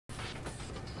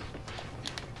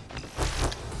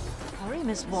Hurry,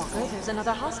 Miss Walker, there's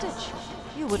another hostage.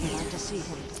 You wouldn't like to see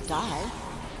him die,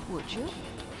 would you?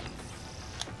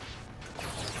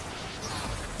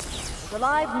 He's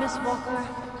alive, Miss Walker,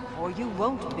 or you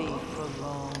won't be for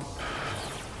long.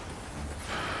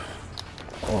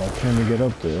 Oh, I can't even get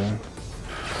up there.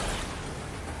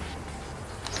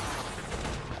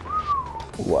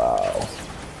 Wow.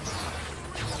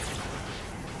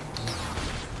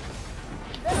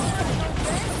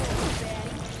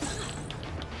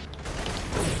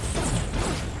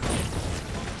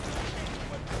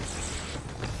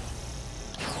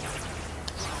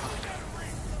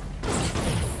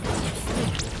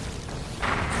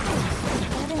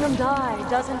 Letting them die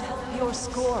doesn't help your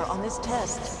score on this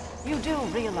test. You do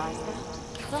realize that,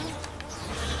 right?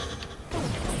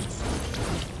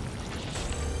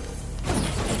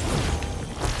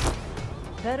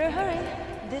 Better hurry.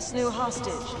 This new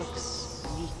hostage looks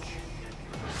weak.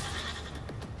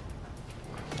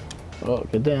 Oh,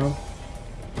 get down.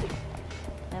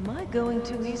 Am I going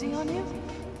too easy on you?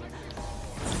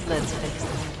 Let's fix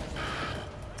that.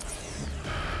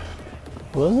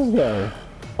 What's this guy?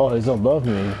 Oh, he's above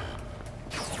me.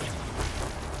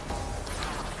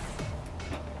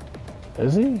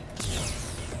 Is he?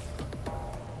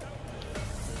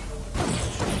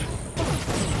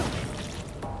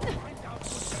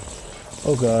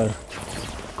 Oh god.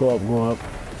 Go up, go up.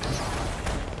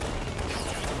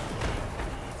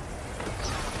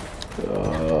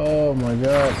 Oh my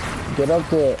god. Get up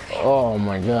there. Oh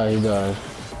my god, he died.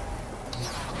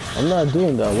 I'm not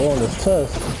doing that well on this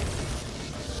test.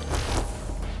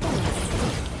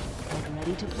 I'm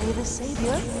ready to play the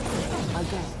savior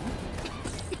again.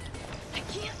 I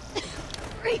can't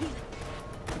breathe.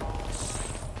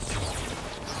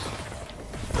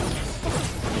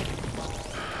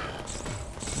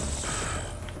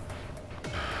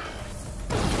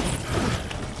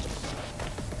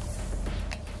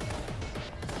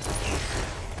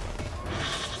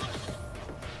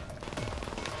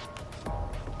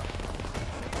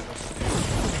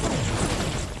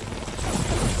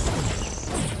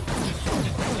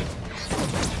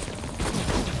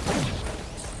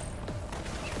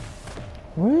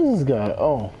 Where is this guy?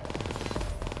 Oh.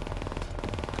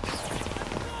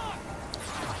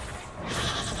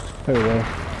 There we go.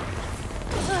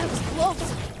 That was close.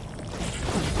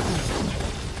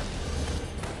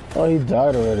 Oh, he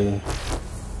died already.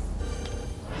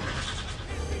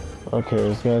 Okay,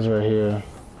 this guy's right here.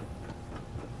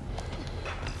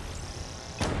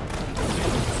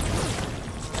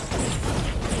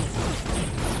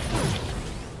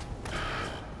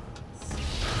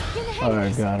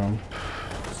 Alright, got him.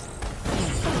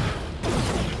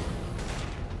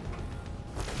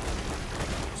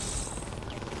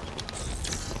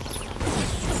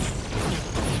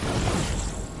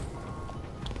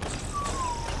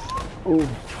 Ooh.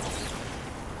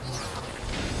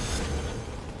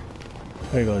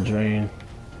 There you go, drain.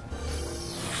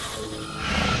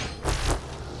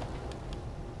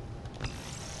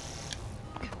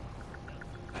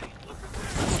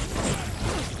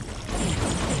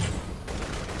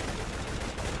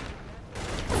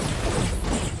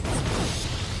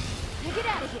 Now get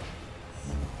out of here.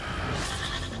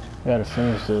 I gotta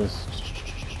finish this.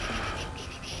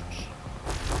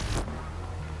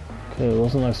 Okay,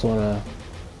 what's the next one at?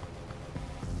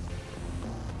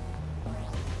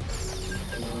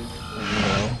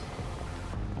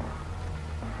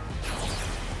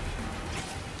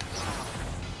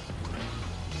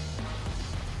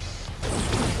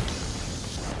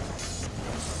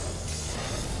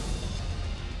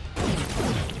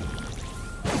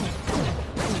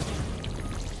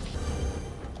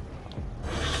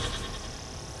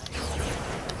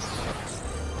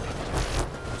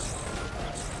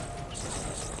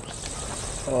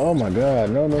 No. Oh my god,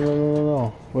 no, no, no, no, no,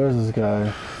 no. Where's this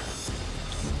guy?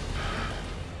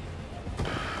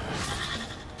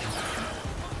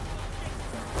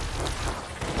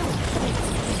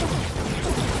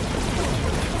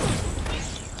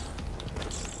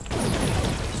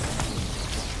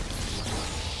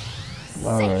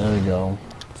 Alright, there we go.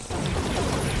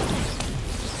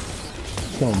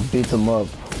 Just gonna beat them up.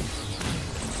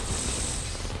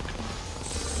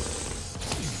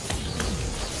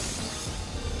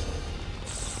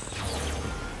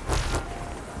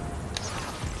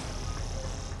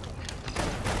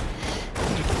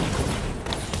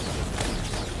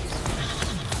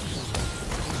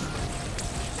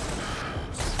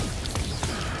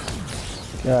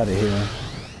 Get out of here.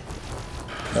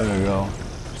 There we go.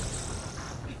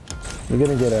 We're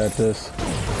gonna get at this.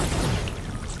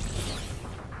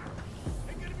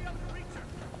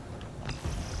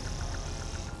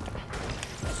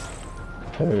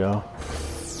 There we go.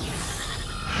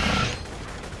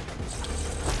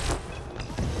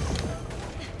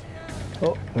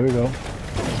 Oh, here we go.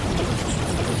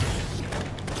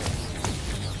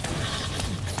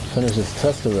 Finish this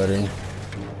test already.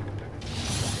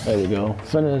 There we go.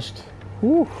 Finished.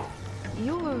 Woo.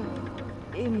 You're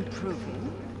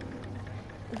improving.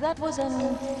 That was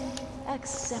an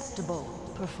acceptable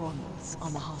performance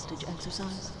on the hostage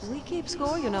exercise. We keep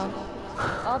score, you know.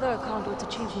 Other conduit's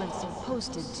achievements are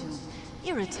posted to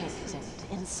irritate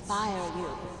and inspire you.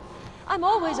 I'm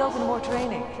always open to more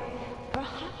training.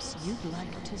 Perhaps you'd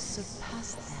like to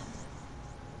surpass them.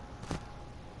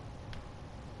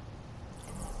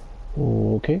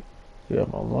 Okay. Yeah,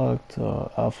 unlocked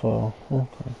alpha.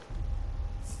 Okay.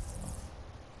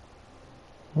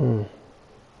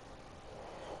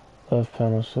 Left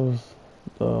panel shows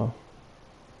the.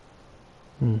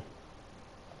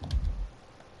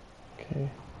 Okay.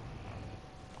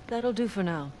 That'll do for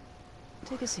now.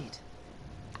 Take a seat.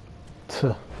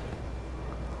 Tuh.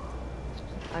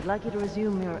 I'd like you to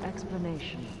resume your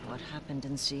explanation of what happened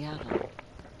in Seattle.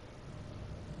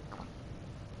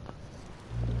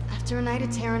 After a night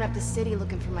of tearing up the city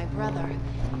looking for my brother,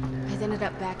 I ended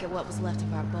up back at what was left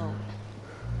of our boat.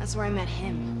 That's where I met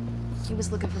him. He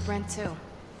was looking for Brent too.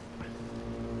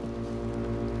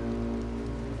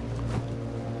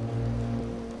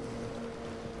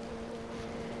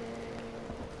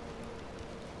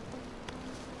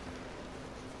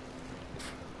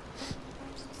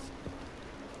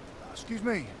 Excuse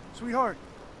me, sweetheart.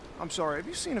 I'm sorry, have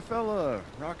you seen a fella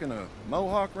rocking a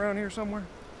mohawk around here somewhere?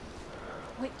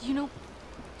 Wait, you know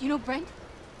Brent?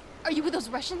 Are you with those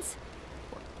Russians?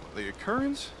 What, the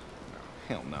occurrence? No,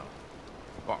 hell no.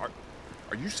 Are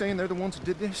you saying they're the ones who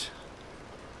did this?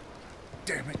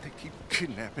 Damn it, they keep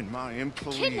kidnapping my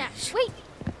employees. Kidnap? Wait!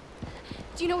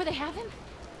 Do you know where they have him?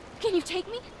 Can you take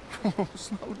me? Oh,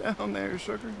 slow down there,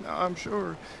 sugar. Now, I'm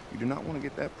sure you do not want to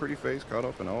get that pretty face caught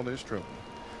up in all this trouble.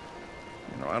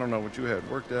 You know, I don't know what you had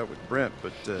worked out with Brent,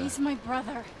 but, He's my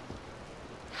brother.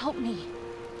 Help me.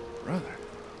 Brother?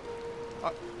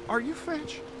 Are you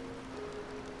Fetch?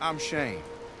 I'm Shane.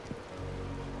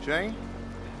 Shane?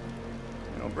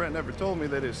 You know, Brent never told me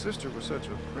that his sister was such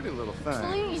a pretty little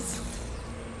thing. Please.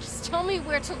 Just tell me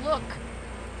where to look.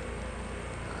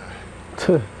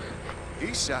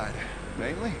 East side,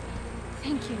 mainly.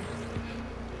 Thank you.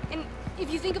 And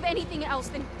if you think of anything else,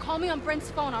 then call me on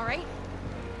Brent's phone, all right?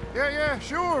 Yeah,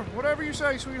 sure. Whatever you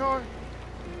say, sweetheart.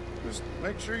 Just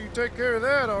make sure you take care of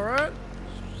that, all right?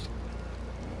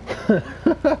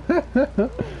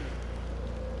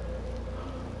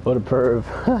 What a perv.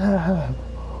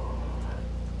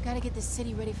 Gotta get this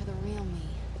city ready for the real me.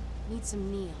 Need some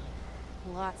neon.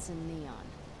 Lots of neon.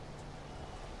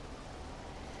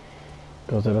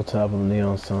 Go to the top of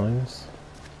neon signs.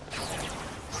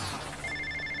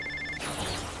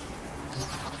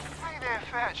 Hey there,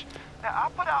 Fetch. Now, I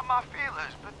put out my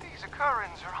feelers, but these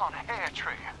occurrences are on a hair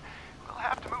trigger. We'll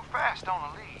have to move fast on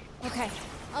a lead. Okay,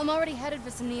 I'm already headed for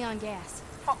some neon gas.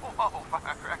 Oh,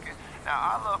 firecracker. Now,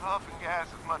 I love huffing gas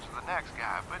as much as the next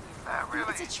guy, but is that really...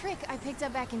 It's a trick I picked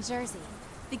up back in Jersey.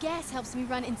 The gas helps me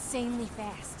run insanely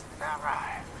fast. Is that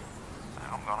right?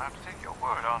 Now, I'm gonna have to take your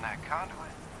word on that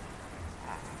conduit.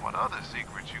 What other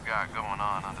secrets you got going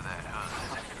on under that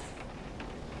hood?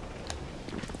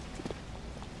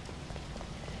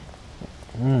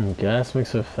 Gas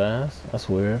makes it fast? That's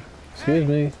weird. Excuse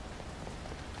me.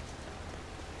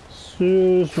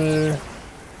 Excuse me.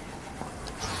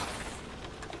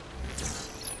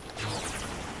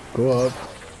 Go up.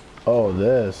 Oh,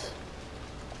 this.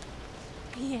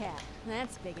 Yeah,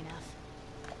 that's big enough.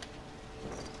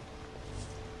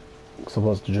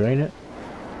 Supposed to drain it?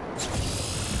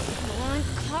 Come on,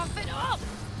 cough it up!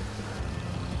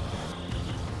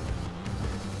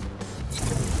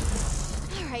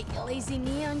 Alright, you lazy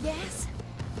neon gas.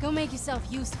 Go make yourself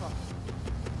useful.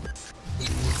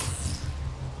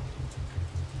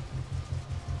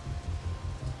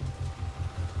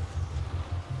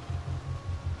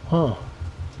 Huh.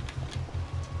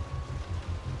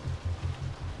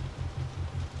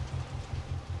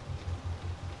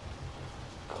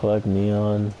 Collect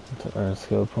neon to earn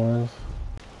skill points.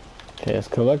 Okay, it's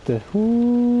collected.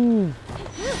 Woo!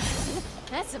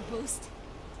 That's a boost.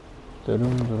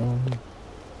 Dun, dun.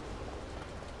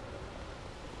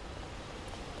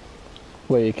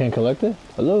 Wait, you can't collect it?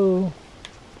 Hello?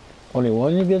 Only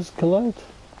one you get to collect?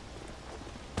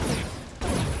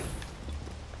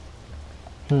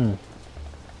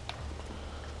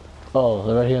 Oh,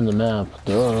 they're right here in the map.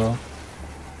 Duh.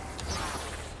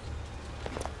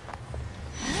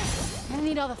 I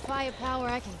need all the firepower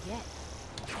I can get.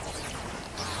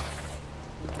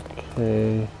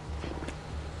 Okay.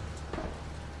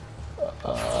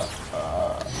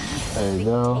 There you Big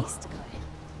go. taste good.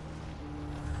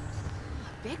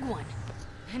 one.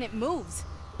 And it moves.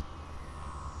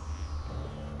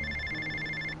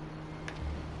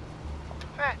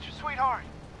 Fetch, sweetheart,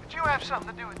 did you have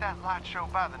something to do with that light show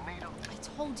by the needle? I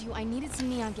told you I needed some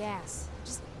neon gas.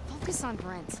 Just focus on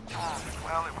Brent.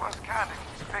 Well, it was kind of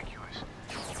conspicuous.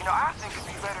 You know, I think it'd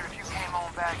be better if you came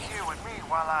on back here with me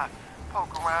while I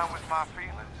poke around with my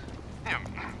feelers.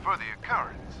 For the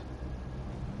occurrence.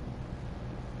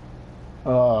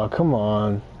 Oh, come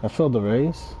on. I failed the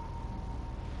race.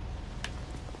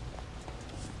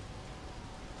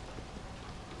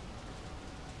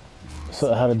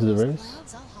 So how to do the race?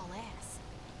 Clouds, I'll haul ass.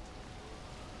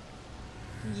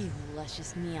 You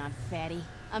luscious neon fatty.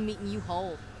 I'm eating you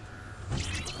whole.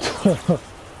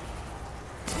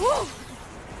 Woo!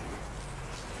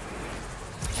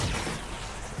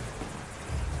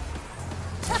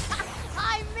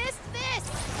 I missed this!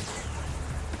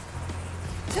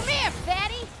 Come here,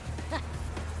 fatty!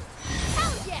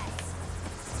 Hell yes!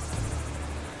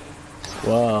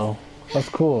 Wow, that's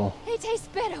cool. They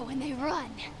taste better when they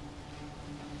run.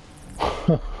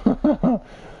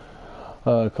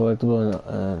 Collectible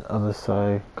and other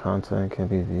side content can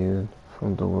be viewed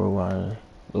from the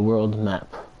world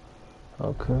map.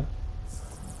 Okay.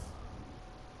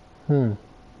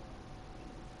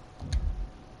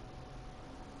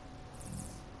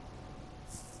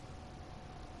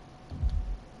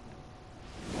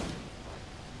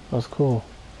 That's cool.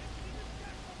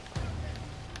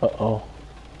 Uh-oh.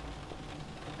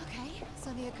 Okay,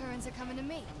 so the occurrence are coming to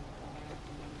me.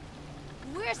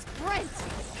 Where's Brent?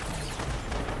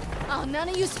 Oh, none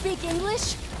of you speak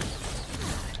English?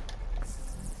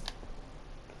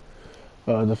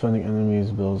 Defending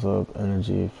enemies builds up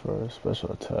energy for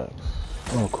special attacks.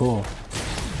 Oh, cool.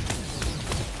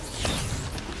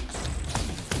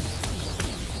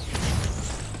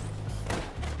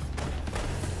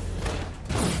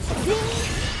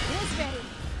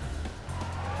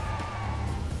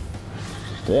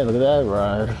 Damn, look at that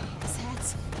ride.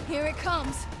 Sets, here it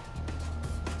comes.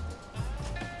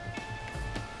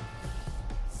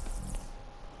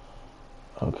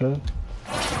 Okay.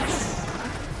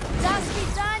 Das be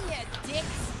done, you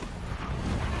dicks.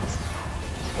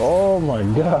 Oh my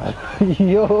god.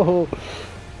 Yo.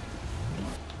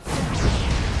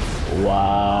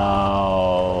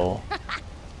 Wow.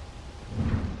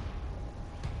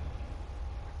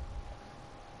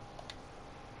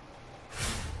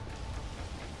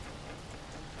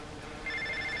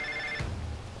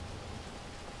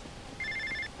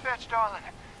 Fetch, darling,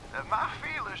 my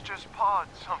feelers just pawed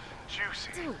something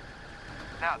juicy. Dude.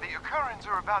 Now, the occurrence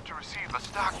are about to receive a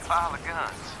stockpile of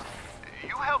guns.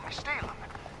 You help me steal them,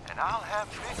 and I'll have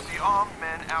 50 armed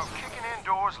men out kicking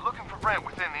indoors looking for Brent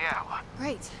within the hour.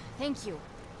 Great, thank you.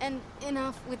 And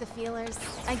enough with the feelers.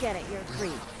 I get it, you're a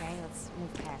creep, okay? Let's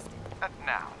move past it.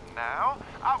 Now,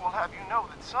 I will have you know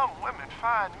that some women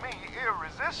find me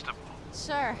irresistible.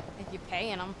 Sure, if you're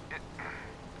paying them.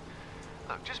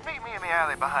 Look, just meet me in the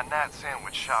alley behind that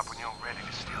sandwich shop when you're ready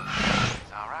to steal the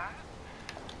guns, all right?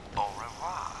 Au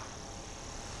revoir.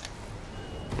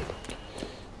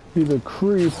 Be the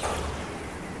creep.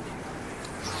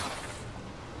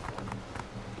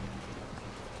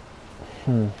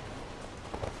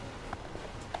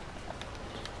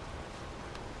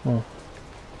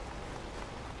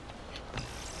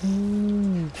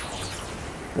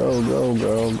 Go, go,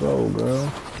 girl, go,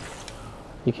 girl.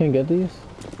 You can't get these?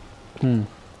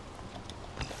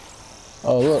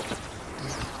 Oh, look.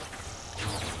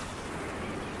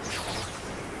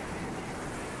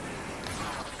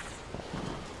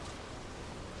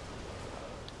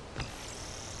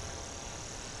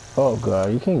 Oh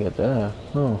god, you can't get that.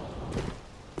 Oh.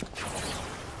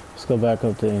 Let's go back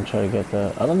up there and try to get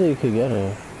that. I don't think you could get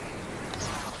it.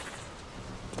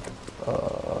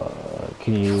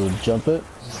 Can you jump it?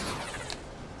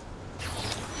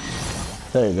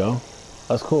 There you go.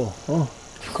 That's cool. Oh,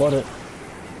 caught it.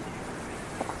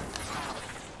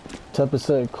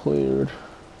 10% cleared.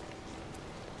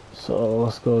 So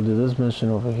let's go do this mission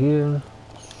over here.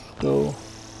 Let's go.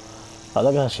 I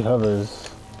like how she hovers.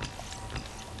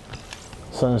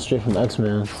 Something straight from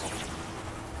X-Men.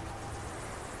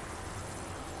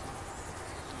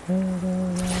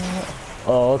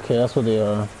 Oh, okay, that's what they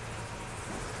are.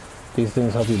 These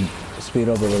things help you speed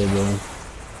up a little bit.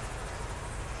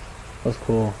 That's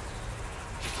cool.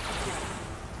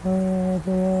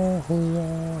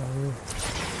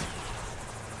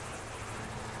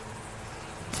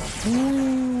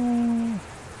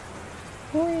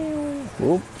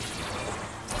 Whoop.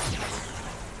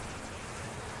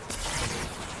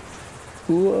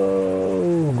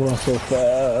 Whoa, I'm going so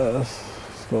fast.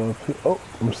 Let's go up here. Oh,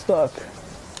 I'm stuck.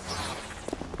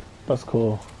 That's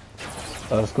cool.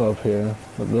 Let's go up here.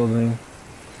 The building.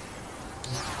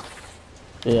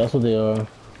 Yeah, that's what they are.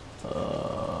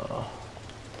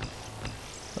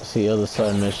 Let's see other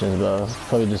side missions, but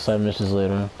probably do side missions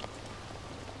later.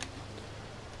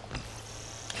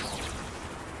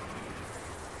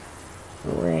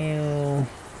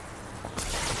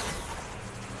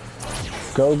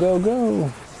 Go, go,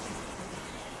 go!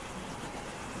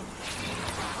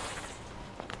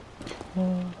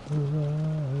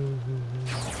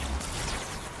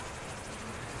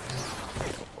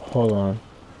 Hold on.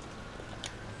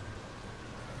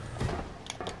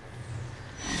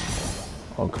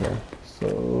 Okay, so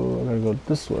I gotta go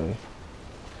this way.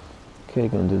 Okay,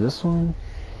 gonna do this one.